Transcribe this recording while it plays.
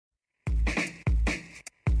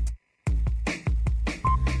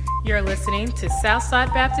You're listening to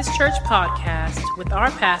Southside Baptist Church Podcast with our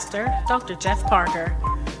pastor, Dr. Jeff Parker.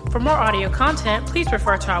 For more audio content, please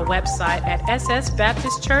refer to our website at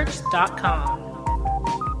ssbaptistchurch.com.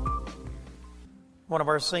 One of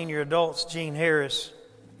our senior adults, Jean Harris,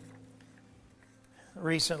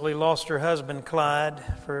 recently lost her husband, Clyde.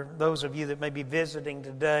 For those of you that may be visiting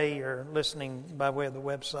today or listening by way of the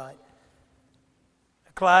website,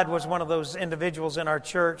 Clyde was one of those individuals in our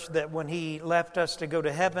church that when he left us to go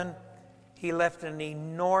to heaven, he left an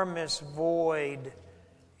enormous void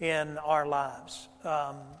in our lives.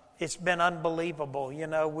 It's been unbelievable. You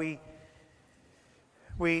know, we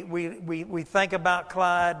think about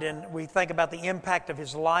Clyde and we think about the impact of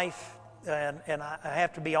his life. And I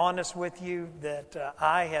have to be honest with you that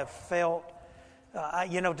I have felt,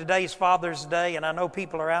 today's Father's Day, and I know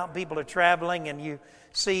people are out, people are traveling, and you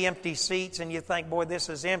see empty seats and you think, boy, this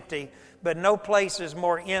is empty. But no place is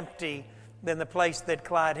more empty than the place that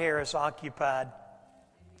Clyde Harris occupied.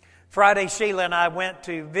 Friday, Sheila and I went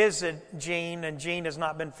to visit Jean, and Jean has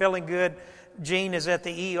not been feeling good. Jean is at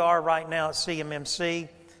the ER right now at CMMC,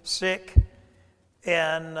 sick.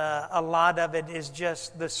 And a lot of it is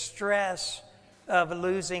just the stress of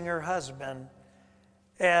losing her husband.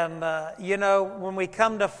 And, when we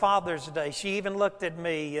come to Father's Day, she even looked at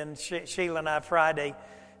me, and Sheila and I Friday,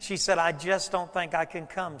 she said, I just don't think I can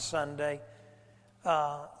come Sunday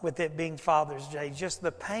with it being Father's Day. Just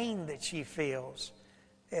the pain that she feels.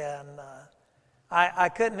 And I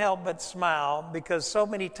couldn't help but smile because so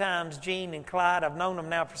many times Jean and Clyde, I've known them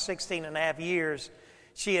now for 16 and a half years,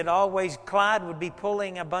 Clyde would be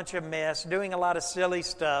pulling a bunch of mess, doing a lot of silly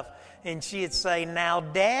stuff, and she'd say, now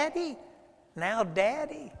Daddy, and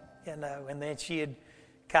then she'd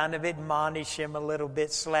kind of admonish him a little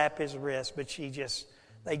bit, slap his wrist, but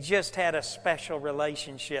they just had a special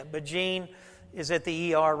relationship. But Jean is at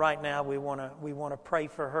the ER right now. We want to pray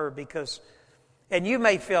for her because, and you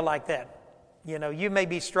may feel like that, you may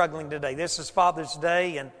be struggling today. This is Father's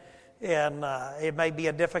Day, and it may be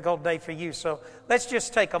a difficult day for you. So let's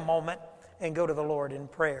just take a moment and go to the Lord in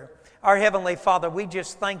prayer. Our Heavenly Father, we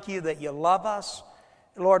just thank you that you love us.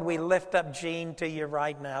 Lord, we lift up Jean to you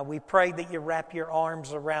right now. We pray that you wrap your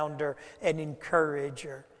arms around her and encourage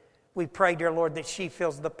her. We pray, dear Lord, that she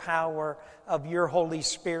feels the power of your Holy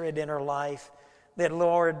Spirit in her life. That,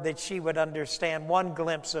 Lord, that she would understand one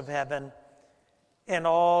glimpse of heaven and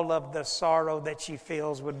all of the sorrow that she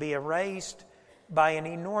feels would be erased by an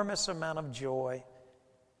enormous amount of joy,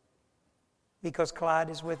 because Clyde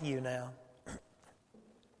is with you now.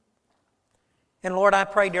 And Lord, I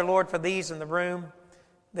pray, dear Lord, for these in the room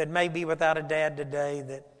that may be without a dad today,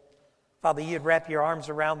 that, Father, you'd wrap your arms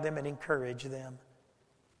around them and encourage them.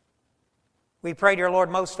 We pray, dear Lord,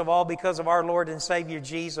 most of all because of our Lord and Savior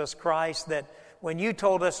Jesus Christ, that when you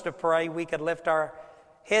told us to pray, we could lift our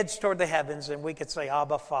heads toward the heavens and we could say,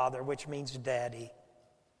 Abba, Father, which means Daddy.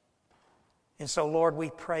 And so, Lord,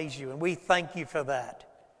 we praise you and we thank you for that.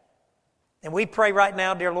 And we pray right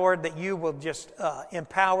now, dear Lord, that you will just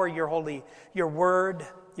empower your word,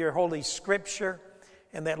 your holy scripture,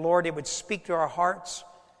 and that, Lord, it would speak to our hearts.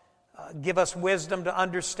 Give us wisdom to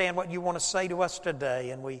understand what you want to say to us today.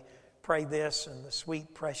 And we pray this in the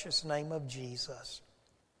sweet, precious name of Jesus.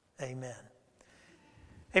 Amen.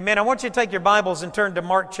 Amen. I want you to take your Bibles and turn to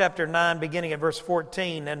Mark chapter 9, beginning at verse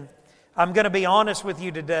 14. And I'm going to be honest with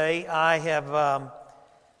you today. I've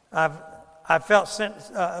felt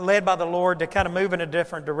led by the Lord to kind of move in a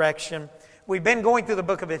different direction. We've been going through the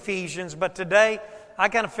book of Ephesians, but today I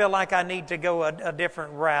kind of feel like I need to go a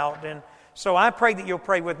different route. And so I pray that you'll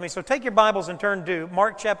pray with me. So take your Bibles and turn to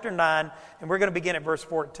Mark chapter 9, and we're going to begin at verse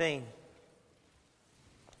 14.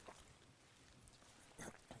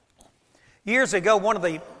 Years ago, one of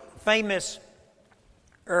the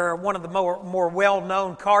more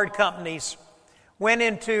well-known card companies went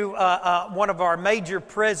into one of our major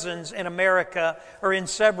prisons in America, or in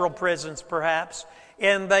several prisons perhaps,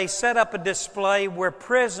 and they set up a display where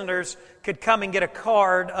prisoners could come and get a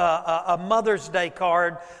card, a Mother's Day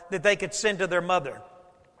card that they could send to their mother.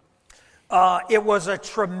 It was a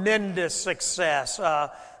tremendous success.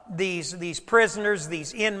 These prisoners,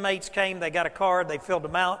 these inmates came, they got a card, they filled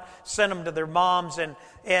them out, sent them to their moms, and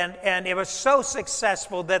it was so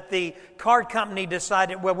successful that the card company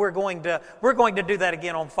decided, well, we're going to do that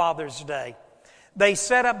again on Father's Day. They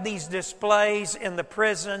set up these displays in the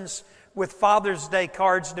prisons with Father's Day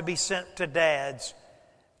cards to be sent to dads.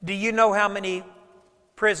 Do you know how many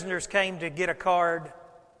prisoners came to get a card?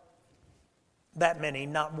 That many,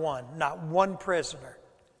 not one. Not one prisoner.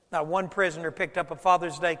 Not one prisoner picked up a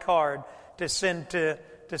Father's Day card to send to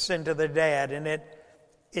their dad, and it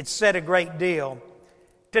said a great deal.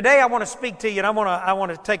 Today I want to speak to you, and I want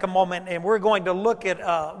to take a moment, and we're going to look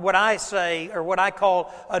at what I say, or what I call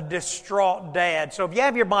a distraught dad. So if you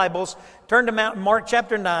have your Bibles, turn to Mark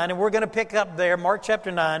chapter 9, and we're going to pick up there, Mark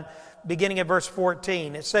chapter 9, beginning at verse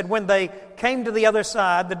 14. It said, when they came to the other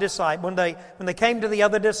side, when they came to the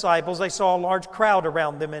other disciples, they saw a large crowd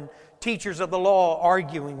around them and teachers of the law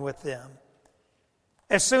arguing with them.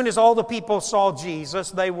 As soon as all the people saw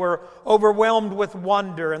Jesus, they were overwhelmed with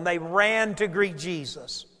wonder, and they ran to greet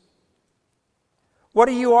Jesus. "What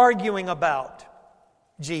are you arguing about?"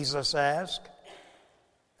 Jesus asked.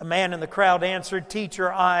 A man in the crowd answered,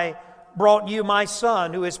 "Teacher, I brought you my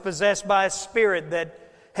son, who is possessed by a spirit that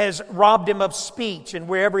has robbed him of speech, and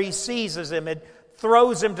wherever he seizes him, it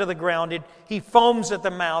throws him to the ground. He foams at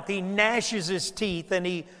the mouth, he gnashes his teeth, and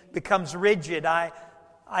he becomes rigid.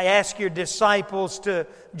 I asked your disciples to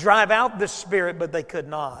drive out the spirit, but they could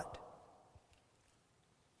not."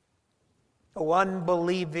 "O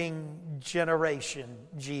unbelieving generation,"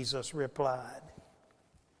 Jesus replied,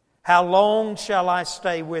 "how long shall I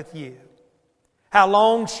stay with you? How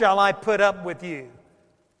long shall I put up with you?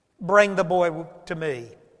 Bring the boy to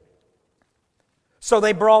me." So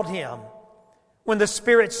they brought him. When the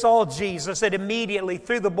spirit saw Jesus, it immediately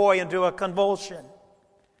threw the boy into a convulsion.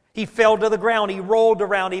 He fell to the ground. He rolled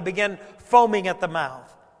around. He began foaming at the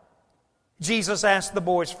mouth. Jesus asked the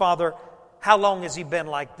boy's father, "How long has he been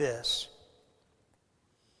like this?"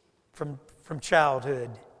 From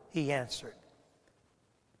childhood," he answered.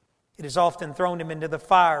 "It has often thrown him into the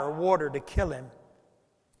fire or water to kill him.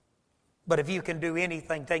 But if you can do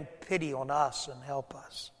anything, take pity on us and help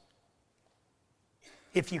us."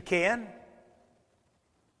 "If you can,"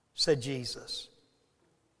 said Jesus.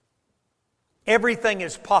 "Everything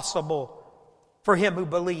is possible for him who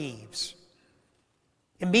believes."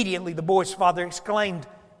 Immediately the boy's father exclaimed,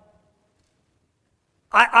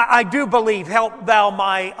 I do believe, help thou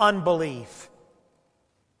my unbelief."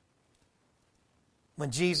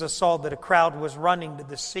 When Jesus saw that a crowd was running to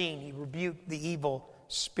the scene, he rebuked the evil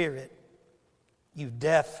spirit. "You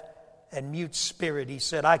deaf and mute spirit," he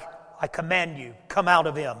said, I command you, come out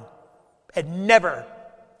of him and never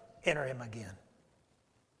enter him again."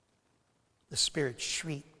 The spirit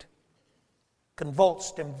shrieked,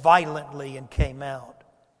 convulsed him violently, and came out.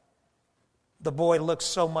 The boy looked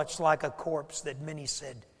so much like a corpse that many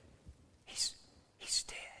said, He's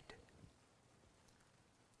dead.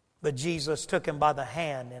 But Jesus took him by the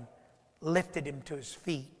hand and lifted him to his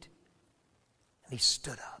feet, and he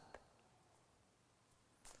stood up.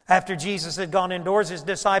 After Jesus had gone indoors, his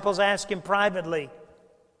disciples asked him privately,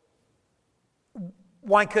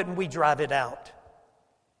 "Why couldn't we drive it out?"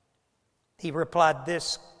 He replied,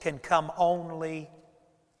 "This can come only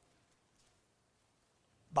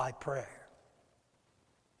by prayer."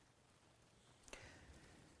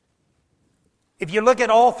 If you look at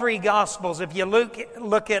all three Gospels, if you look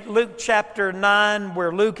at Luke chapter 9,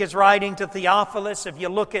 where Luke is writing to Theophilus, if you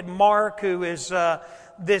look at Mark, who is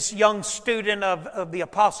this young student of the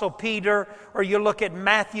Apostle Peter, or you look at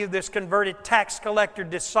Matthew, this converted tax collector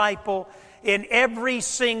disciple, in every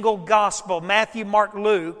single Gospel, Matthew, Mark,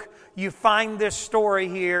 Luke, you find this story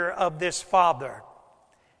here of this father.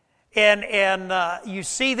 And you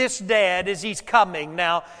see this dad as he's coming.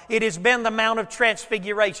 Now, it has been the Mount of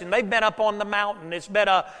Transfiguration. They've been up on the mountain. It's been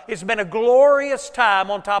a glorious time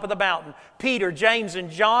on top of the mountain. Peter, James, and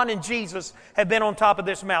John and Jesus have been on top of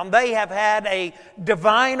this mountain. They have had a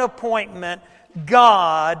divine appointment.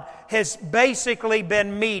 God has basically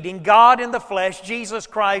been meeting, God in the flesh, Jesus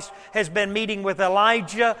Christ, has been meeting with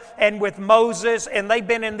Elijah and with Moses, and they've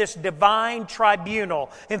been in this divine tribunal.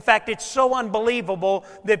 In fact, it's so unbelievable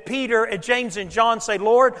that Peter and James and John say,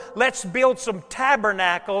 "Lord, let's build some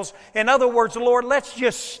tabernacles." In other words, Lord, let's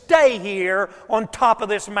just stay here on top of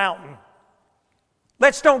this mountain.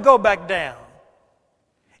 Let's don't go back down.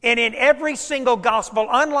 And in every single gospel,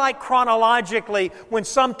 unlike chronologically, when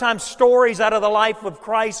sometimes stories out of the life of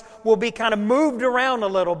Christ will be kind of moved around a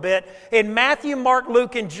little bit, in Matthew, Mark,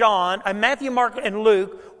 Luke, and Matthew, Mark, and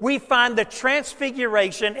Luke, we find the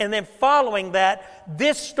transfiguration, and then following that,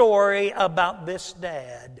 this story about this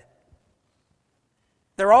dad.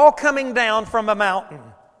 They're all coming down from a mountain.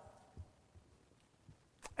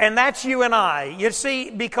 And that's you and I. You see,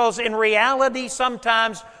 because in reality,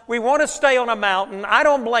 sometimes we want to stay on a mountain. I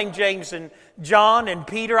don't blame James and John and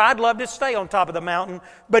Peter. I'd love to stay on top of the mountain,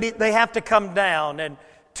 but they have to come down. And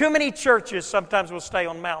too many churches sometimes will stay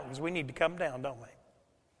on mountains. We need to come down, don't we?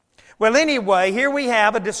 Well, anyway, here we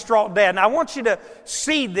have a distraught dad. And I want you to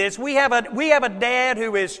see this. We have a dad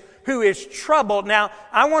who is who is troubled. Now,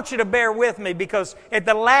 I want you to bear with me because at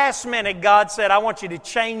the last minute, God said, I want you to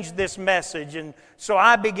change this message. And so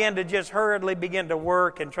I began to just hurriedly begin to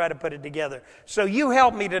work and try to put it together. So you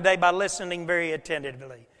help me today by listening very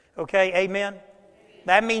attentively. Okay, amen?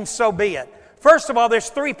 That means so be it. First of all, there's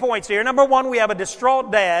 3 points here. Number one, we have a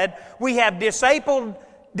distraught dad. We have disabled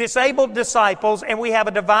disciples, and we have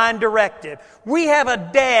a divine directive. We have a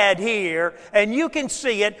dad here, and you can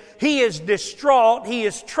see it. He is distraught, he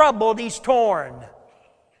is troubled, he's torn.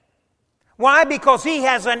 Why? Because he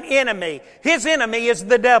has an enemy. His enemy is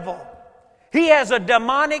the devil. He has a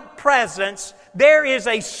demonic presence. There is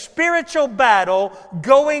a spiritual battle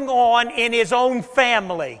going on in his own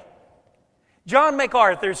family. John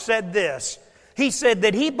MacArthur said this. He said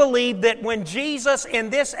that he believed that when Jesus, in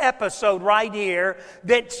this episode right here,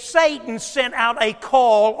 that Satan sent out a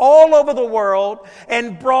call all over the world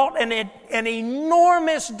and brought an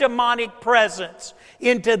enormous demonic presence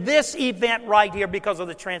into this event right here because of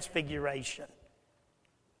the transfiguration.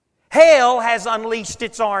 Hell has unleashed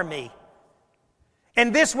its army.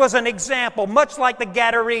 And this was an example, much like the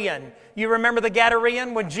Gadarene. You remember the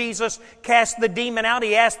Gadarene when Jesus cast the demon out?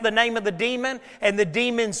 He asked the name of the demon, and the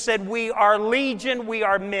demon said, "We are legion, we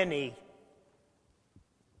are many."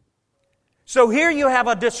 So here you have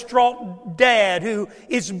a distraught dad who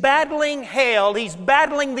is battling hell. He's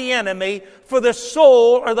battling the enemy for the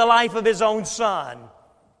soul or the life of his own son.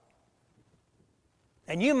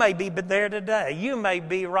 And you may be there today. You may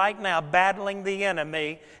be right now battling the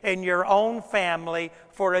enemy in your own family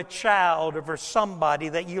for a child or for somebody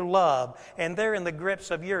that you love. And they're in the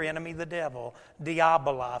grips of your enemy, the devil,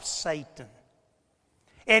 Diabolos, Satan.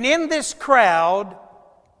 And in this crowd,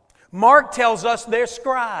 Mark tells us they're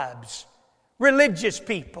scribes, religious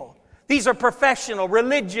people. These are professional,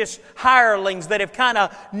 religious hirelings that have kind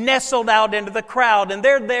of nestled out into the crowd, and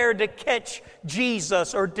they're there to catch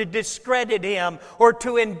Jesus or to discredit him or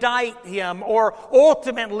to indict him or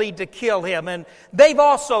ultimately to kill him. And they've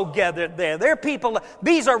also gathered there. They're people,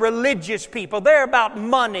 these are religious people. They're about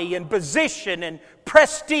money and position and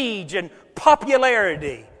prestige and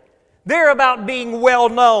popularity. They're about being well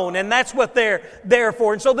known, and that's what they're there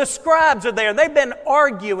for. And so the scribes are there, and they've been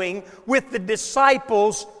arguing with the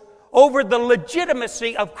disciples over the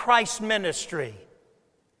legitimacy of Christ's ministry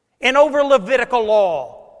and over Levitical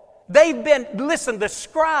law. The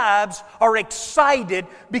scribes are excited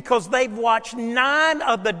because they've watched 9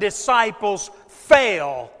 of the disciples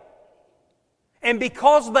fail. And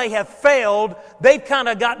because they have failed, they've kind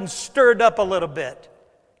of gotten stirred up a little bit.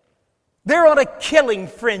 They're on a killing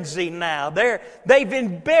frenzy now. They've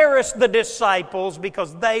embarrassed the disciples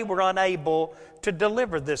because they were unable to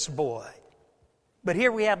deliver this boy. But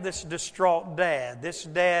here we have this distraught dad. His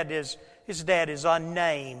dad is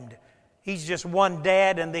unnamed. He's just one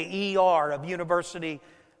dad in the ER of University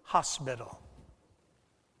Hospital.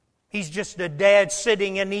 He's just a dad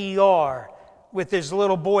sitting in ER with his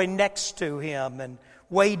little boy next to him and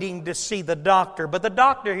waiting to see the doctor. But the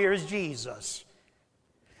doctor here is Jesus.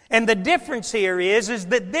 And the difference here is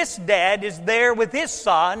that this dad is there with his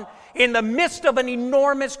son in the midst of an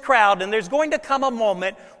enormous crowd. And there's going to come a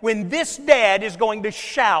moment when this dad is going to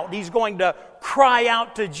shout. He's going to cry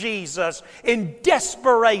out to Jesus in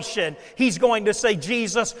desperation. He's going to say,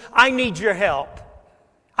 "Jesus, I need your help.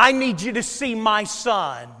 I need you to see my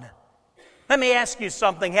son." Let me ask you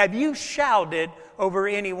something. Have you shouted over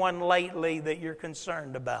anyone lately that you're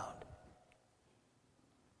concerned about?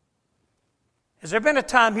 Has there been a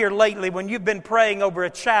time here lately when you've been praying over a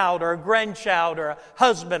child or a grandchild or a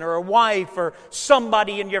husband or a wife or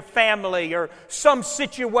somebody in your family or some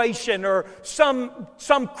situation or some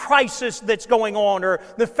crisis that's going on, or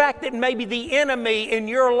the fact that maybe the enemy in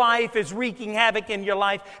your life is wreaking havoc in your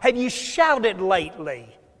life? Have you shouted lately?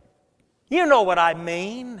 You know what I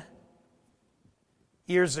mean.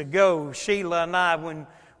 Years ago, Sheila and I, when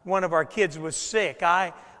one of our kids was sick,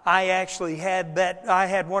 I actually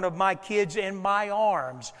had one of my kids in my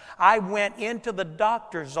arms. I went into the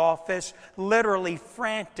doctor's office, literally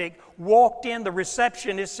frantic, walked in, the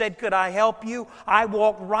receptionist said, "Could I help you?" I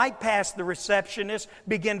walked right past the receptionist,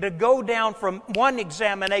 began to go down from one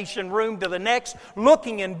examination room to the next,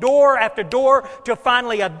 looking in door after door, till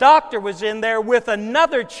finally a doctor was in there with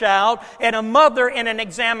another child and a mother in an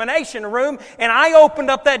examination room. And I opened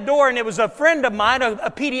up that door, and it was a friend of mine, a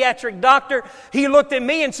pediatric doctor. He looked at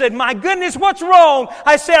me and said, "My goodness, what's wrong?"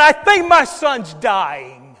 I said, "I think my son's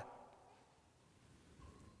dying."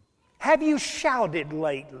 Have you shouted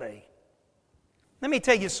lately? Let me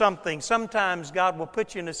tell you something. Sometimes God will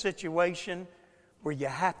put you in a situation where you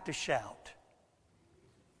have to shout.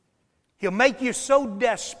 He'll make you so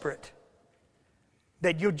desperate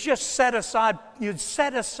That you'd set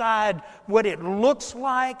aside what it looks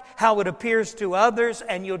like, how it appears to others,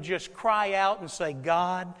 and you'll just cry out and say,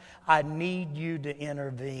 God, I need you to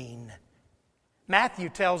intervene. Matthew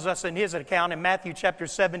tells us in his account in Matthew chapter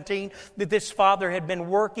 17 that this father had been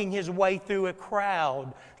working his way through a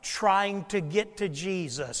crowd trying to get to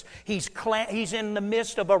Jesus. He's in the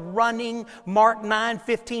midst of a running. Mark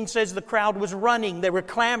 9:15 says the crowd was running. They were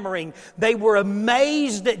clamoring. They were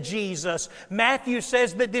amazed at Jesus. Matthew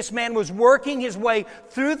says that this man was working his way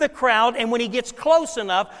through the crowd, and when he gets close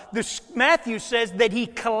enough, Matthew says that he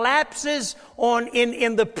collapses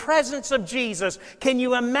in the presence of Jesus. Can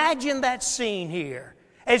you imagine that scene here?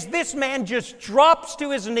 As this man just drops to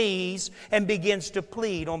his knees and begins to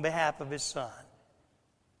plead on behalf of his son.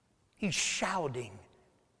 He's shouting,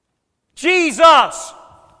 Jesus!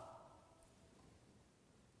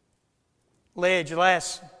 Ledge,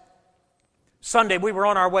 last Sunday we were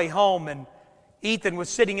on our way home and Ethan was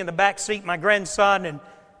sitting in the back seat, my grandson, and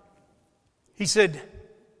he said,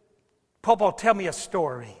 Papa, tell me a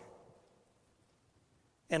story.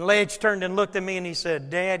 And Ledge turned and looked at me and he said,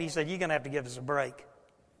 Dad, you're going to have to give us a break.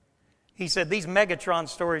 He said, these Megatron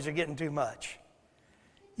stories are getting too much.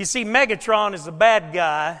 You see, Megatron is the bad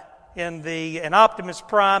guy, and Optimus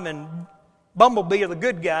Prime and Bumblebee are the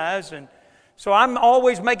good guys. And so I'm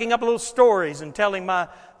always making up little stories and telling my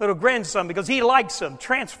little grandson, because he likes them,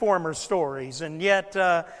 Transformers stories. And yet,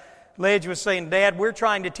 Ledge was saying, Dad, we're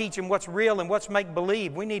trying to teach him what's real and what's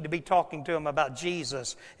make-believe. We need to be talking to him about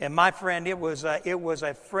Jesus. And my friend, it was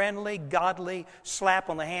a friendly, godly slap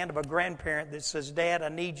on the hand of a grandparent that says, Dad, I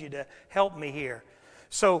need you to help me here.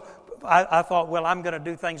 So I thought, well, I'm going to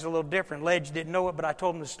do things a little different. Ledge didn't know it, but I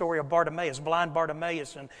told him the story of Bartimaeus, blind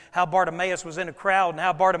Bartimaeus, and how Bartimaeus was in a crowd, and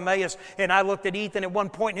how Bartimaeus, and I looked at Ethan at one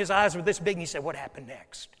point, and his eyes were this big, and he said, what happened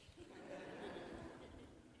next?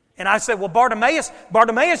 And I said, well,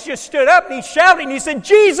 Bartimaeus just stood up, and he shouted, and he said,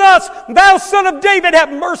 Jesus, thou son of David,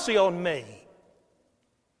 have mercy on me.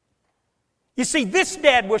 You see, this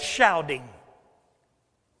dad was shouting.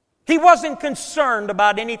 He wasn't concerned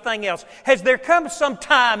about anything else. Has there come some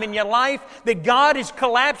time in your life that God has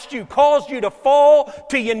collapsed you, caused you to fall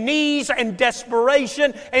to your knees in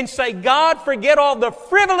desperation and say, God, forget all the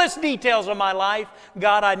frivolous details of my life.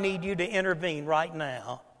 God, I need you to intervene right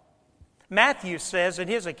now. Matthew says in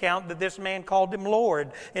his account that this man called him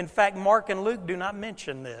Lord. In fact, Mark and Luke do not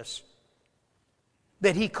mention this.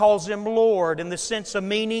 That he calls him Lord in the sense of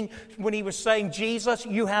meaning when he was saying, Jesus,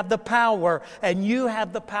 you have the power, and you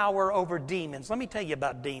have the power over demons. Let me tell you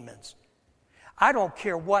about demons. I don't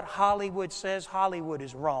care what Hollywood says, Hollywood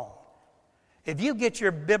is wrong. If you get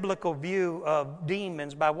your biblical view of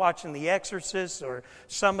demons by watching The Exorcist or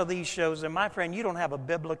some of these shows, then my friend, you don't have a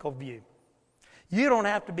biblical view. You don't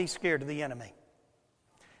have to be scared of the enemy.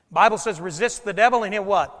 The Bible says resist the devil and he'll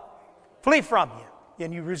what? Flee from you.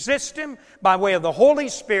 And you resist him by way of the Holy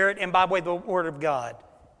Spirit and by way of the Word of God.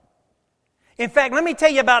 In fact, let me tell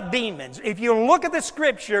you about demons. If you look at the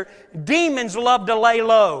Scripture, demons love to lay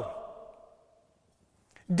low.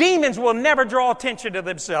 Demons will never draw attention to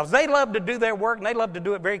themselves. They love to do their work, and they love to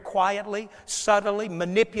do it very quietly, subtly,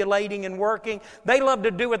 manipulating and working. They love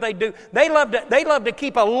to do what they do. They love to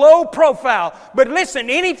keep a low profile. But listen,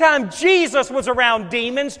 anytime Jesus was around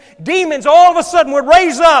demons all of a sudden would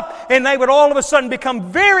raise up, and they would all of a sudden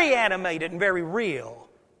become very animated and very real.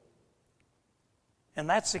 And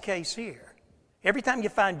that's the case here. Every time you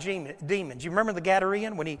find demons, you remember the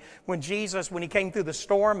Gadarene when Jesus came through the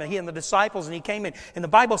storm, and he and the disciples, and he came in, and the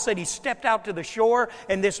Bible said he stepped out to the shore,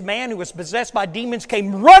 and this man who was possessed by demons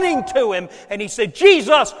came running to him, and he said,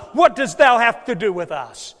 Jesus, what dost thou have to do with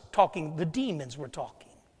us? The demons were talking.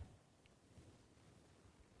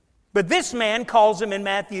 But this man calls him in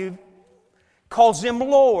Matthew, calls him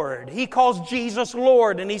Lord. He calls Jesus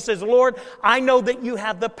Lord, and he says, Lord, I know that you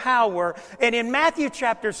have the power. And in Matthew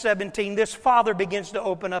chapter 17, this father begins to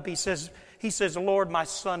open up. He says, Lord, my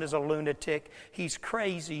son is a lunatic. He's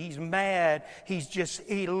crazy. He's mad.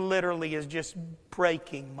 He literally is just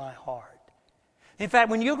breaking my heart. In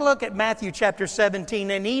fact, when you look at Matthew chapter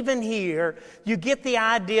 17, and even here, you get the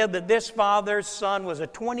idea that this father's son was a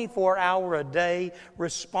 24-hour-a-day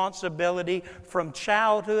responsibility from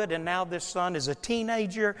childhood, and now this son is a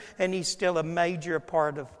teenager, and he's still a major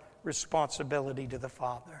part of responsibility to the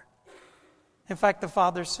father. In fact, the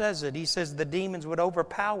father says it. He says the demons would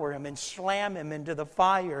overpower him and slam him into the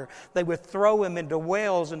fire. They would throw him into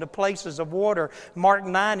wells, into places of water. Mark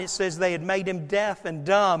 9, it says they had made him deaf and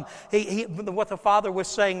dumb. What the father was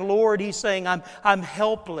saying, Lord, he's saying, I'm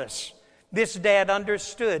helpless. This dad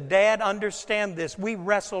understood. Dad, understand this. We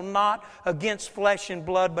wrestle not against flesh and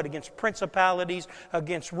blood, but against principalities,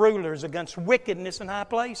 against rulers, against wickedness in high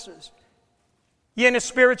places. You're in a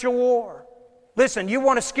spiritual war. Listen, you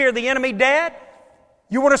want to scare the enemy, Dad?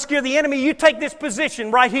 You want to scare the enemy? You take this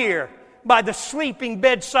position right here by the sleeping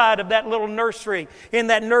bedside of that little nursery, in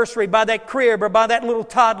that nursery, by that crib, or by that little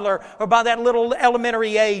toddler, or by that little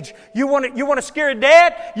elementary age. You want to scare a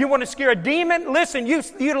dad? You want to scare a demon? Listen,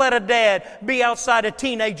 you let a dad be outside a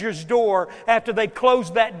teenager's door after they've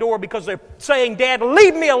closed that door because they're saying, Dad,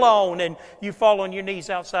 leave me alone. And you fall on your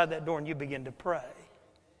knees outside that door and you begin to pray.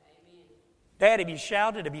 Amen. Dad, have you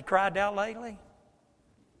shouted? Have you cried out lately?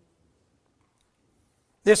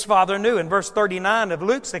 This father knew. In verse 39 of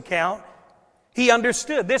Luke's account, he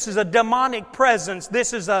understood this is a demonic presence.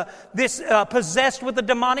 This is possessed with a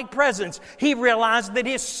demonic presence. He realized that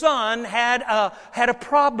his son had a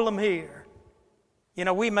problem here. You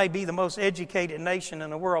know, we may be the most educated nation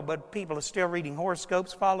in the world, but people are still reading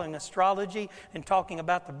horoscopes, following astrology, and talking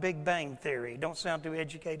about the Big Bang Theory. Don't sound too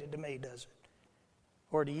educated to me, does it?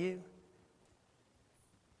 Or to you?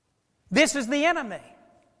 This is the enemy.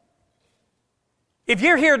 If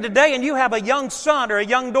you're here today and you have a young son or a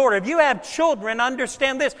young daughter, if you have children,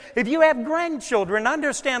 understand this. If you have grandchildren,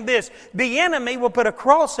 understand this. The enemy will put a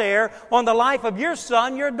crosshair on the life of your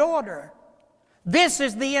son, your daughter. This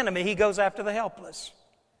is the enemy. He goes after the helpless.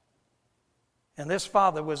 And this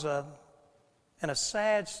father was in a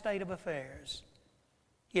sad state of affairs.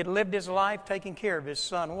 He had lived his life taking care of his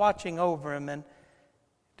son, watching over him, and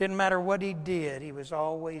it didn't matter what he did, he was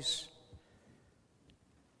always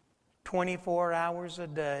 24 hours a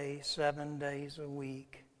day, 7 days a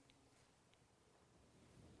week.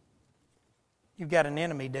 You've got an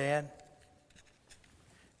enemy, Dad.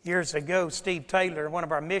 Years ago, Steve Taylor, one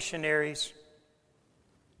of our missionaries,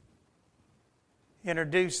 had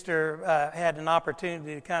an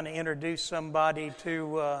opportunity to kind of introduce somebody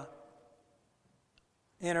to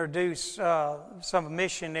introduce some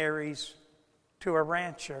missionaries to a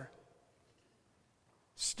rancher.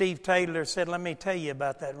 Steve Taylor said, let me tell you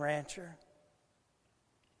about that rancher.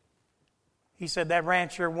 He said that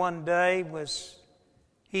rancher one day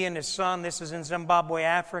he and his son, this is in Zimbabwe,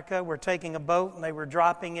 Africa, were taking a boat and they were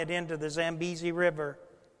dropping it into the Zambezi River.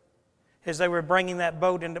 As they were bringing that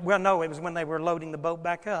boat into, well, no, it was when they were loading the boat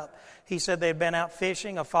back up. He said they'd been out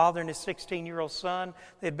fishing, a father and his 16-year-old son.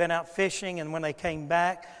 They'd been out fishing, and when they came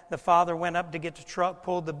back, the father went up to get the truck,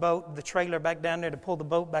 pulled the trailer back down there to pull the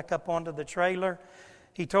boat back up onto the trailer.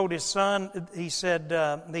 He told his son, he said,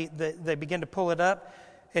 they began to pull it up,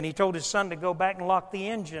 and he told his son to go back and lock the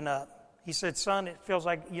engine up. He said, son, it feels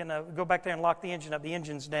like, go back there and lock the engine up. The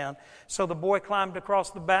engine's down. So the boy climbed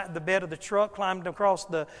across the bed of the truck, climbed across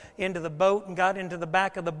the end of the boat, and got into the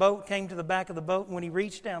back of the boat, came to the back of the boat. And when he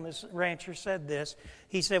reached down, this rancher said this.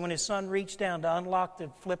 He said when his son reached down to unlock,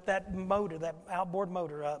 to flip that motor, that outboard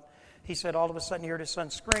motor up, he said all of a sudden he heard his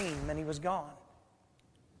son scream, and he was gone.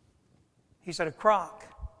 He said a croc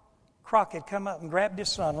had come up and grabbed his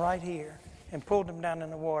son right here and pulled him down in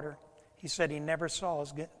the water. He said he never saw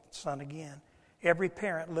his son again. Every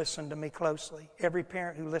parent listened to me closely. Every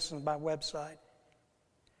parent who listens by website.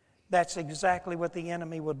 That's exactly what the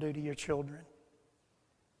enemy will do to your children.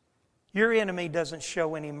 Your enemy doesn't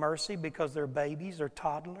show any mercy because they're babies or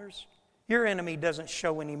toddlers. Your enemy doesn't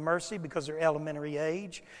show any mercy because they're elementary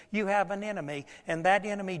age. You have an enemy, and that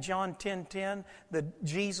enemy, John 10:10,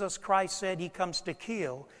 Jesus Christ said he comes to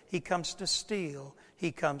kill, he comes to steal,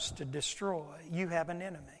 he comes to destroy. You have an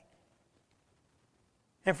enemy.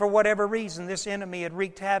 And for whatever reason, this enemy had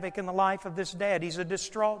wreaked havoc in the life of this dad. He's a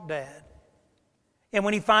distraught dad. And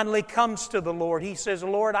when he finally comes to the Lord, he says,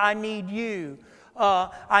 Lord, I need you.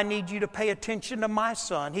 I need you to pay attention to my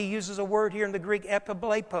son. He uses a word here in the Greek,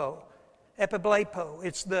 epiblepo. Epiblepo.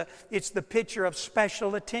 It's the picture of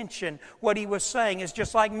special attention. What he was saying is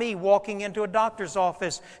just like me walking into a doctor's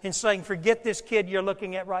office and saying, forget this kid you're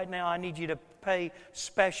looking at right now. I need you to pay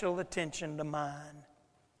special attention to mine.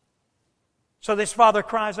 So this father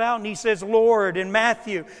cries out and he says, Lord, in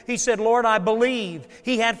Matthew, he said, Lord, I believe.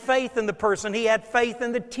 He had faith in the person. He had faith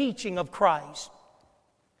in the teaching of Christ.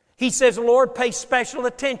 He says, Lord, pay special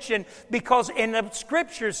attention because, and the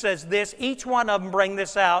Scripture says this, each one of them bring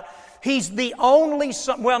this out. He's the only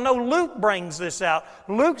son. Well, no, Luke brings this out.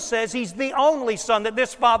 Luke says he's the only son, that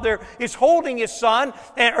this father is holding his son,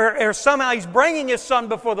 or somehow he's bringing his son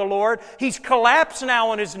before the Lord. He's collapsed now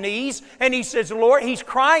on his knees, and he says, Lord, he's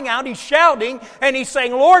crying out, he's shouting, and he's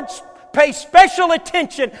saying, Lord, pay special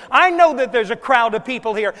attention. I know that there's a crowd of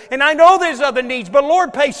people here, and I know there's other needs, but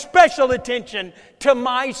Lord, pay special attention to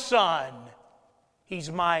my son. He's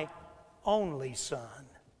my only son.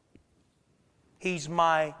 He's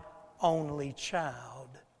my only child.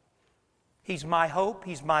 He's my hope.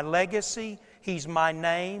 He's my legacy. He's my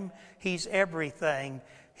name. He's everything.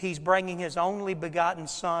 He's bringing His only begotten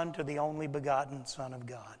Son to the only begotten Son of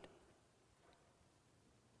God.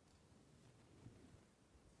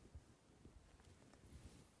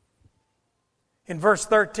 In verse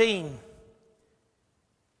 13,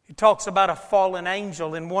 it talks about a fallen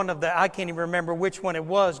angel in one of the, I can't even remember which one it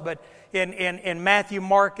was, but in Matthew,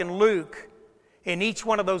 Mark, and Luke, in each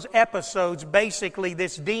one of those episodes, basically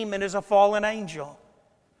this demon is a fallen angel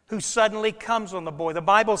who suddenly comes on the boy. The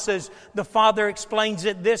Bible says the Father explains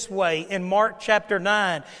it this way. In Mark chapter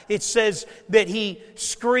 9, it says that he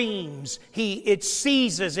screams. It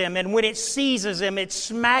seizes him. And when it seizes him, it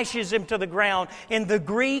smashes him to the ground. In the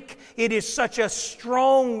Greek, it is such a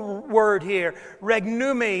strong word here.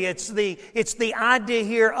 Regnumi. It's the idea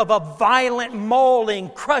here of a violent mauling,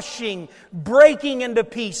 crushing, breaking into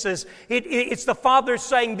pieces. It's the Father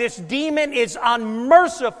saying this demon is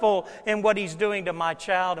unmerciful in what he's doing to my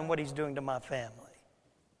child and what he's doing to my family.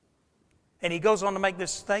 And he goes on to make this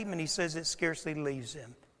statement. He says it scarcely leaves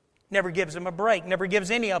him. Never gives him a break. Never gives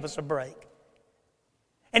any of us a break.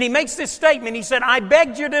 And he makes this statement. He said, I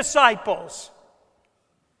begged your disciples.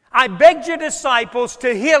 I begged your disciples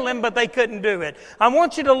to heal him, but they couldn't do it. I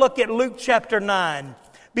want you to look at Luke chapter 9.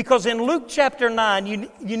 Because in Luke chapter 9,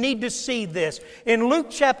 you need to see this. In Luke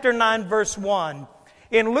chapter 9, verse 1.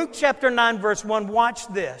 In Luke chapter 9, verse 1, watch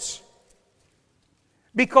this.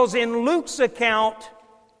 Because in Luke's account,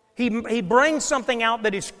 he brings something out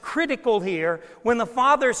that is critical here. When the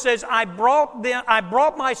Father says, I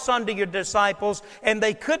brought my Son to your disciples, and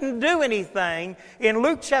they couldn't do anything. In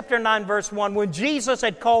Luke chapter 9, verse 1, when Jesus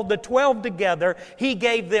had called the 12 together, He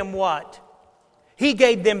gave them what? He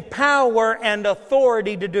gave them power and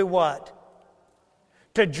authority to do what?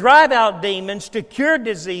 To drive out demons, to cure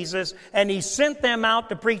diseases, and He sent them out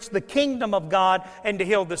to preach the kingdom of God and to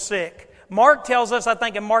heal the sick. Mark tells us, I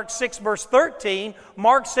think in Mark 6 verse 13,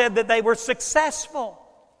 Mark said that they were successful.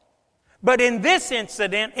 But in this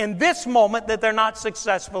incident, in this moment, that they're not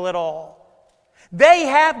successful at all. They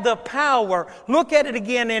have the power. Look at it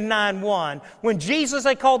again in 9:1. When Jesus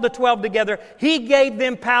had called the 12 together, He gave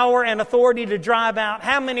them power and authority to drive out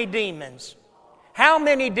how many demons? How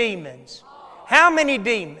many demons? How many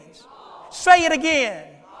demons? Say it again.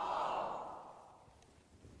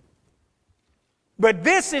 But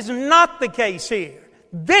this is not the case here.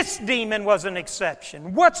 This demon was an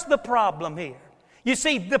exception. What's the problem here? You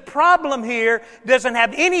see, the problem here doesn't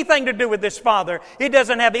have anything to do with this Father. It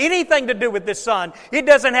doesn't have anything to do with this Son. It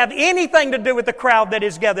doesn't have anything to do with the crowd that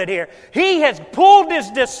is gathered here. He has pulled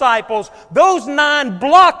His disciples, those 9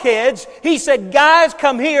 blockheads. He said, guys,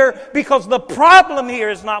 come here, because the problem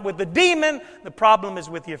here is not with the demon. The problem is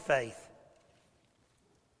with your faith.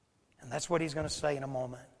 And that's what He's going to say in a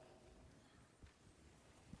moment.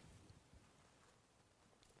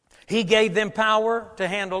 He gave them power to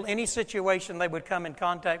handle any situation they would come in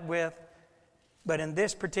contact with, but in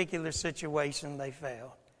this particular situation, they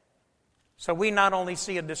failed. So we not only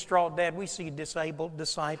see a distraught dad, we see disabled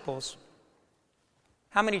disciples.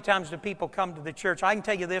 How many times do people come to the church? I can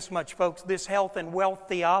tell you this much, folks, this health and wealth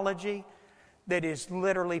theology that is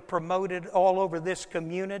literally promoted all over this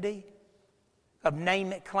community of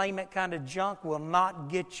name it, claim it kind of junk will not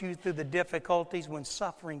get you through the difficulties when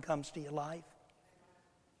suffering comes to your life.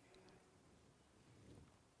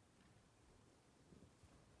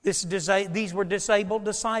 These were disabled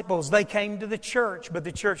disciples. They came to the church, but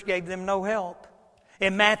the church gave them no help.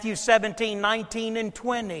 In Matthew 17, 19, and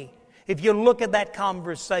 20, if you look at that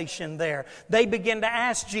conversation there, they begin to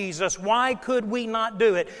ask Jesus, why could we not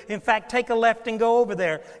do it? In fact, take a left and go over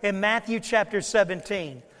there in Matthew chapter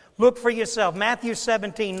 17. Look for yourself. Matthew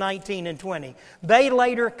 17, 19, and 20. They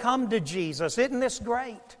later come to Jesus. Isn't this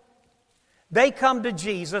great? They come to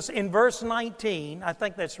Jesus in verse 19. I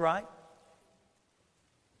think that's right.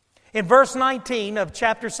 In verse 19 of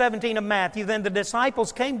chapter 17 of Matthew, then the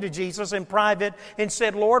disciples came to Jesus in private and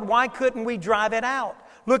said, Lord, why couldn't we drive it out?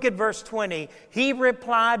 Look at verse 20. He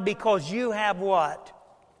replied, because you have what?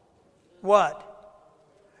 What?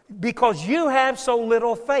 Because you have so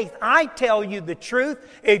little faith. I tell you the truth,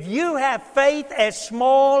 if you have faith as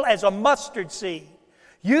small as a mustard seed,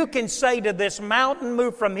 you can say to this mountain,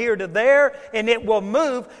 move from here to there, and it will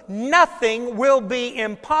move. Nothing will be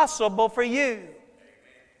impossible for you.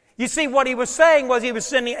 You see, what he was saying was he was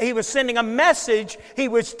sending a message. He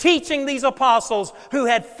was teaching these apostles who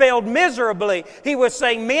had failed miserably. He was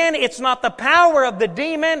saying, men, it's not the power of the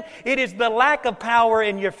demon. It is the lack of power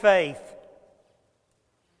in your faith.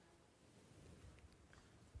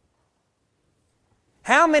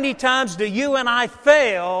 How many times do you and I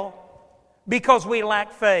fail because we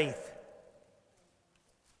lack faith.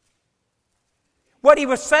 What he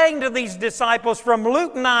was saying to these disciples from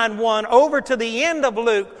Luke 9:1 over to the end of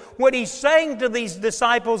Luke, what he's saying to these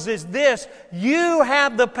disciples is this: you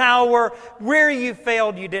have the power. Where you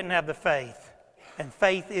failed, you didn't have the faith. And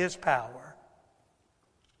faith is power.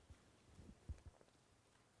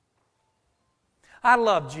 I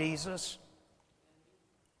love Jesus.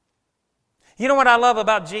 You know what I love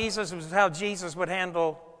about Jesus was how Jesus would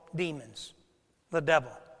handle demons, the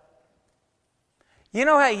devil. You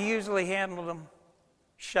know how he usually handled them?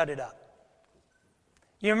 Shut it up.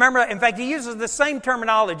 You remember, in fact, he uses the same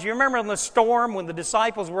terminology. You remember in the storm when the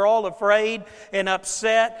disciples were all afraid and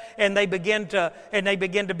upset, and they began to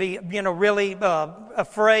be, really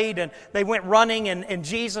afraid, and they went running, and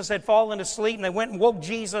Jesus had fallen asleep, and they went and woke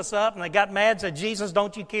Jesus up, and they got mad, said, "Jesus,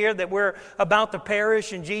 don't you care that we're about to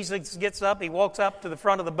perish?" And Jesus gets up, he walks up to the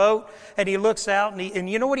front of the boat, and he looks out, and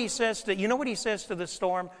you know what he says to the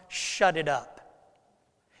storm? Shut it up.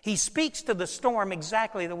 He speaks to the storm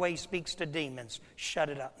exactly the way he speaks to demons. Shut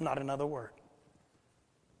it up. Not another word.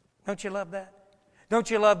 Don't you love that? Don't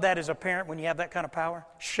you love that as a parent when you have that kind of power?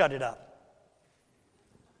 Shut it up.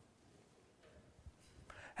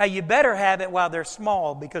 Hey, you better have it while they're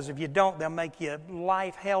small, because if you don't, they'll make your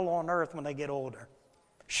life hell on earth when they get older.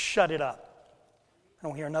 Shut it up. I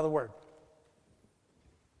don't hear another word.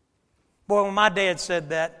 Boy, when my dad said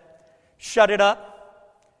that, shut it up,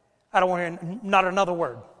 I don't want to hear not another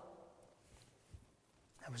word.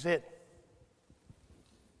 That was it.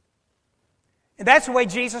 And that's the way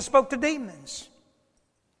Jesus spoke to demons.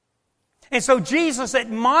 And so Jesus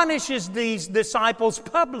admonishes these disciples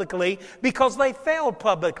publicly because they failed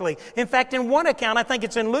publicly. In fact, in one account, I think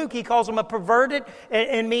it's in Luke, he calls them a perverted,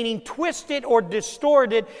 and meaning twisted or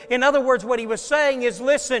distorted. In other words, what he was saying is,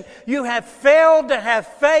 listen, you have failed to have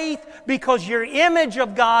faith because your image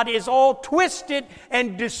of God is all twisted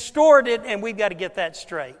and distorted, and we've got to get that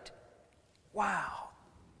straight. Wow.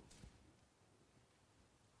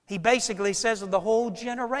 He basically says of the whole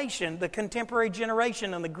generation, the contemporary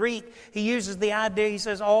generation in the Greek, he uses the idea, he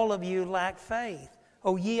says, all of you lack faith.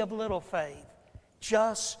 O ye of little faith,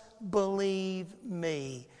 just believe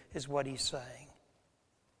me, is what he's saying.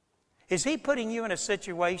 Is he putting you in a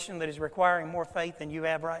situation that is requiring more faith than you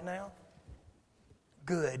have right now?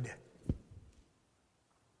 Good.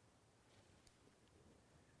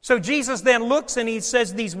 So Jesus then looks and he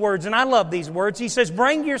says these words, and I love these words. He says,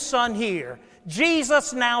 bring your son here.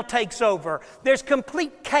 Jesus now takes over. There's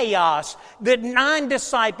complete chaos. The 9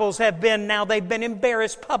 disciples they've been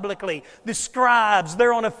embarrassed publicly. The scribes,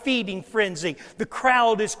 they're on a feeding frenzy. The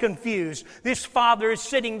crowd is confused. This father is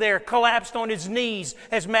sitting there collapsed on his knees,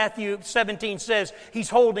 as Matthew 17 says.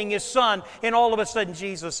 He's holding his son, and all of a sudden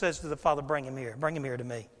Jesus says to the father, bring him here to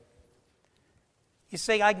me. You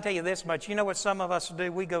see, I can tell you this much. You know what some of us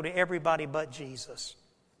do? We go to everybody but Jesus.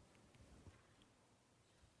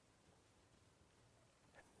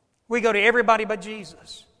 We go to everybody but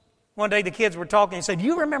Jesus. One day the kids were talking and said, "Do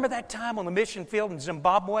you remember that time on the mission field in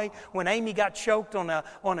Zimbabwe when Amy got choked on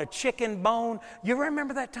a chicken bone? You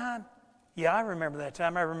remember that time?" Yeah, I remember that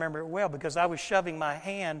time. I remember it well because I was shoving my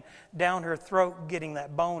hand down her throat getting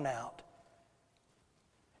that bone out.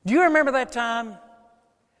 Do you remember that time?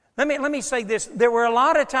 Let me say this. There were a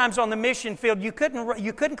lot of times on the mission field you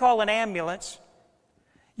couldn't call an ambulance.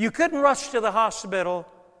 You couldn't rush to the hospital.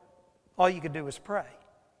 All you could do was pray.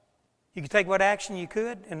 You could take what action you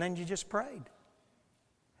could, and then you just prayed.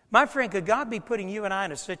 My friend, could God be putting you and I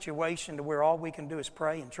in a situation to where all we can do is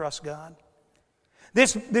pray and trust God?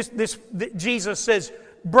 Jesus says,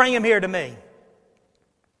 bring him here to me.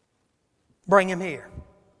 Bring him here.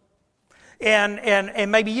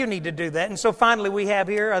 And maybe you need to do that. And so finally we have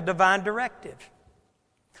here a divine directive.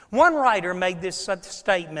 One writer made this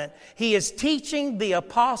statement. He is teaching the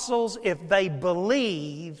apostles if they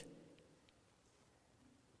believe.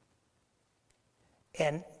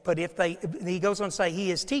 But he goes on to say, he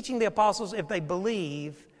is teaching the apostles if they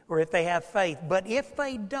believe or if they have faith. But if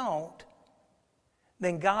they don't,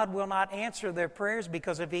 then God will not answer their prayers,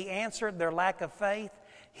 because if he answered their lack of faith,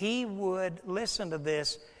 he would, listen to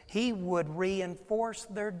this, he would reinforce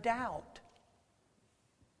their doubt.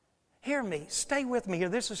 Hear me, stay with me here,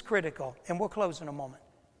 this is critical, and we'll close in a moment.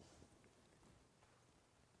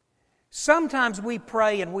 Sometimes we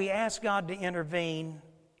pray and we ask God to intervene,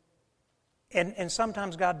 and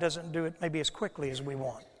sometimes God doesn't do it maybe as quickly as we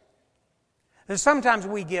want. And sometimes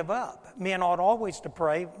we give up. Men ought always to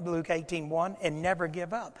pray, Luke 18:1, and never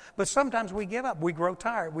give up. But sometimes we give up. We grow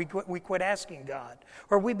tired. We quit asking God.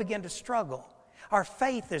 Or we begin to struggle. Our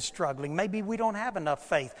faith is struggling. Maybe we don't have enough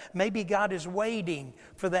faith. Maybe God is waiting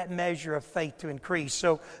for that measure of faith to increase.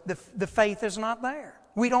 So the faith is not there.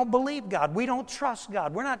 We don't believe God. We don't trust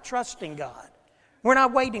God. We're not trusting God. We're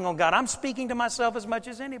not waiting on God. I'm speaking to myself as much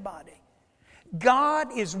as anybody.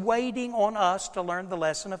 God is waiting on us to learn the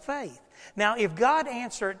lesson of faith. Now, if God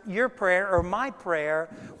answered your prayer or my prayer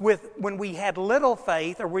when we had little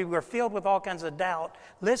faith or we were filled with all kinds of doubt,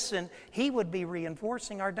 listen, He would be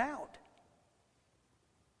reinforcing our doubt.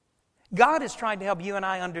 God is trying to help you and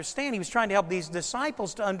I understand. He was trying to help these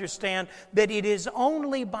disciples to understand that it is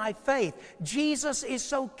only by faith. Jesus is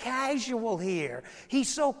so casual here.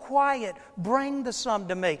 He's so quiet. Bring the son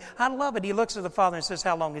to me. I love it. He looks at the Father and says,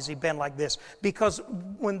 how long has he been like this? Because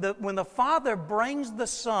when the Father brings the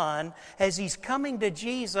Son, as he's coming to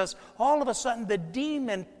Jesus, all of a sudden the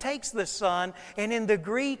demon takes the Son, and in the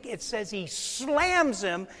Greek it says he slams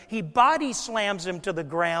him, he body slams him to the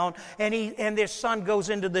ground, and this Son goes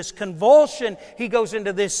into this convulsion. He goes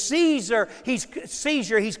into this seizure. He's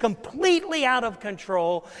completely out of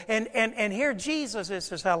control. And here Jesus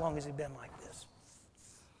says, how long has he been like this?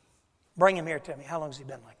 Bring him here to me. How long has he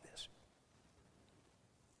been like this?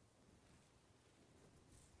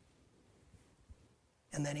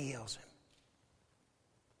 And then he heals him.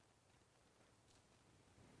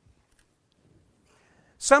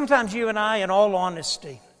 Sometimes you and I, in all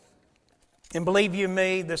honesty, and believe you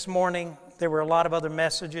me, this morning, there were a lot of other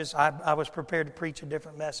messages. I was prepared to preach a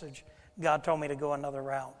different message. God told me to go another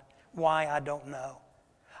route. Why, I don't know.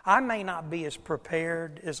 I may not be as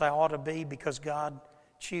prepared as I ought to be because God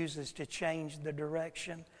chooses to change the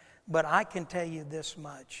direction. But I can tell you this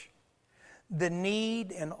much. The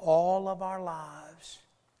need in all of our lives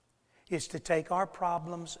is to take our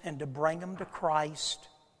problems and to bring them to Christ.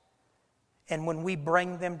 And when we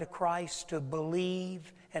bring them to Christ, to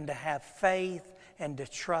believe and to have faith and to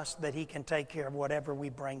trust that He can take care of whatever we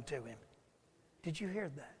bring to Him. Did you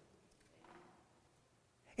hear that?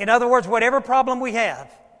 In other words, whatever problem we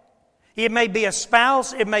have, it may be a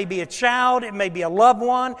spouse, it may be a child, it may be a loved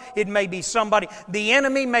one, it may be somebody. The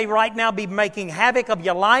enemy may right now be making havoc of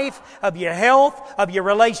your life, of your health, of your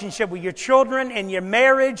relationship with your children and your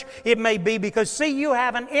marriage. It may be because, see, you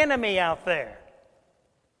have an enemy out there.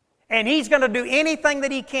 And he's going to do anything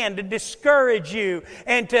that he can to discourage you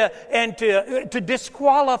and to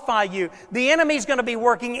disqualify you. The enemy's going to be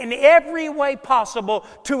working in every way possible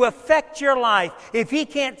to affect your life. If he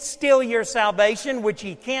can't steal your salvation, which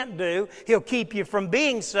he can't do, he'll keep you from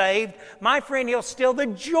being saved. My friend, he'll steal the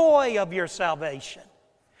joy of your salvation.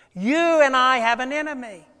 You and I have an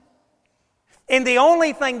enemy. And the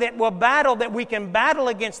only thing that we can battle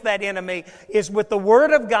against that enemy is with the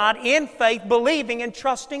Word of God in faith, believing and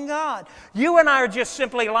trusting God. You and I are just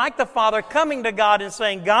simply like the Father coming to God and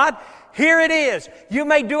saying, God, here it is. You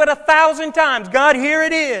may do it 1,000 times. God, here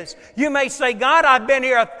it is. You may say, God, I've been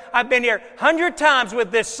here 100 times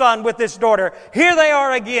with this son, with this daughter. Here they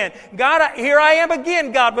are again. God, here I am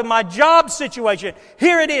again, God, with my job situation.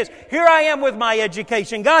 Here it is. Here I am with my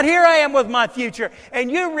education. God, here I am with my future.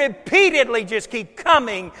 And you repeatedly just keep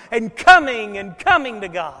coming and coming and coming to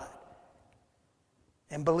God.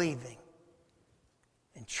 And believing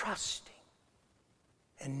and trusting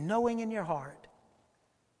and knowing in your heart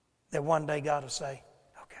that one day God will say,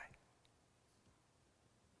 okay.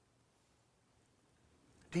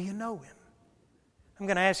 Do you know Him? I'm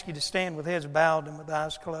going to ask you to stand with heads bowed and with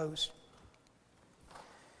eyes closed.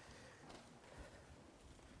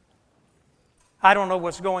 I don't know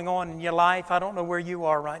what's going on in your life. I don't know where you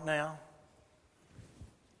are right now.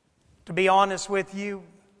 To be honest with you,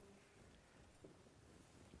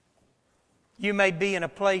 you may be in a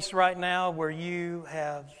place right now where your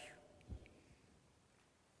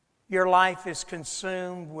life is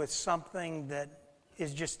consumed with something that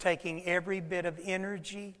is just taking every bit of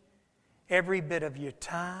energy, every bit of your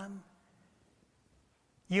time.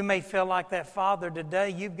 You may feel like that father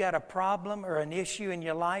today. You've got a problem or an issue in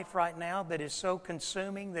your life right now that is so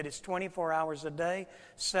consuming that it's 24 hours a day,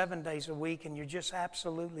 7 days a week, and you're just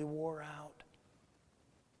absolutely wore out.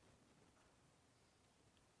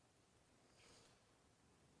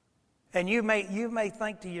 And you may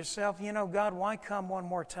think to yourself, God, why come one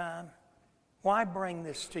more time? Why bring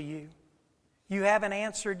this to you? You haven't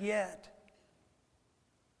answered yet.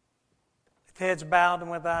 With heads bowed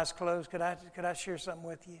and with eyes closed, could I share something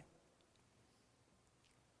with you?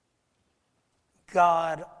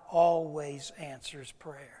 God always answers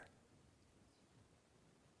prayer.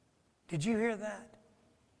 Did you hear that?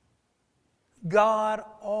 God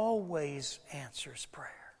always answers prayer.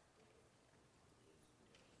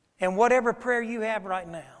 And whatever prayer you have right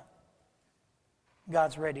now,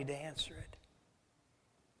 God's ready to answer it.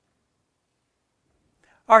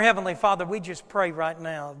 Our Heavenly Father, we just pray right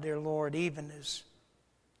now, dear Lord, even as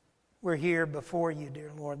we're here before you, dear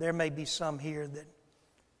Lord, there may be some here that,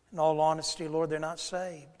 in all honesty, Lord, they're not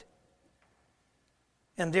saved.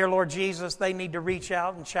 And dear Lord Jesus, they need to reach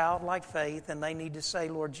out in childlike faith, and they need to say,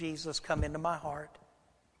 Lord Jesus, come into my heart.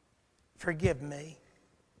 Forgive me.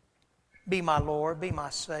 Be my Lord, be my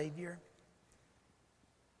Savior.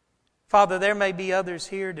 Father, there may be others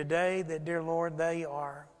here today that, dear Lord,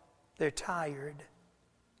 they're tired.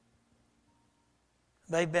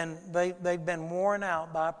 They've been worn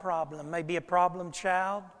out by a problem. Maybe a problem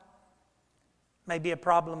child, maybe a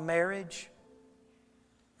problem marriage,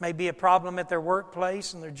 maybe a problem at their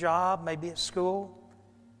workplace and their job, maybe at school.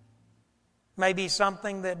 Maybe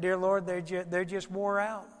something that, dear Lord, they're just wore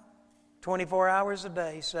out. 24 hours a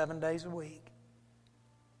day, 7 days a week.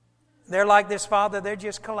 They're like this, Father, they're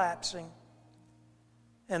just collapsing.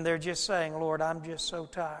 And they're just saying, Lord, I'm just so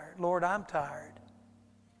tired. Lord, I'm tired.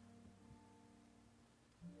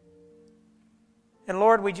 And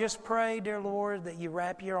Lord, we just pray, dear Lord, that you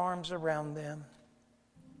wrap your arms around them.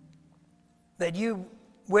 That you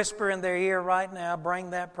whisper in their ear right now,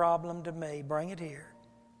 bring that problem to me. Bring it here.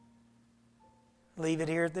 Leave it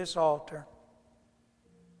here at this altar.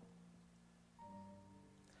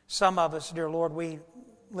 Some of us, dear Lord, we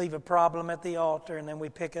leave a problem at the altar and then we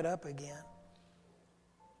pick it up again.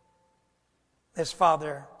 This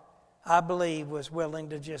Father, I believe, was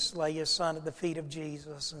willing to just lay his son at the feet of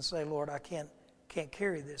Jesus and say, Lord, I can't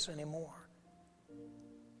carry this anymore.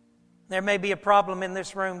 There may be a problem in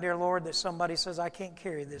this room, dear Lord, that somebody says, I can't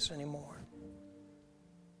carry this anymore.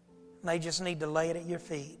 And they just need to lay it at your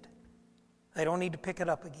feet. They don't need to pick it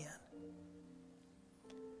up again.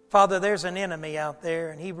 Father, there's an enemy out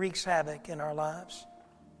there, and he wreaks havoc in our lives.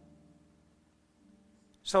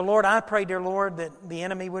 So, Lord, I pray, dear Lord, that the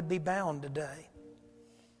enemy would be bound today.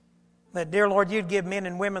 That, dear Lord, you'd give men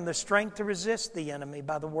and women the strength to resist the enemy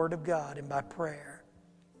by the Word of God and by prayer.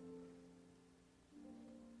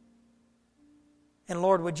 And,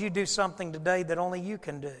 Lord, would you do something today that only you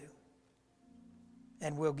can do?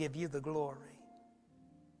 And we'll give you the glory.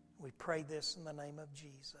 We pray this in the name of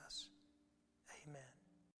Jesus. Amen.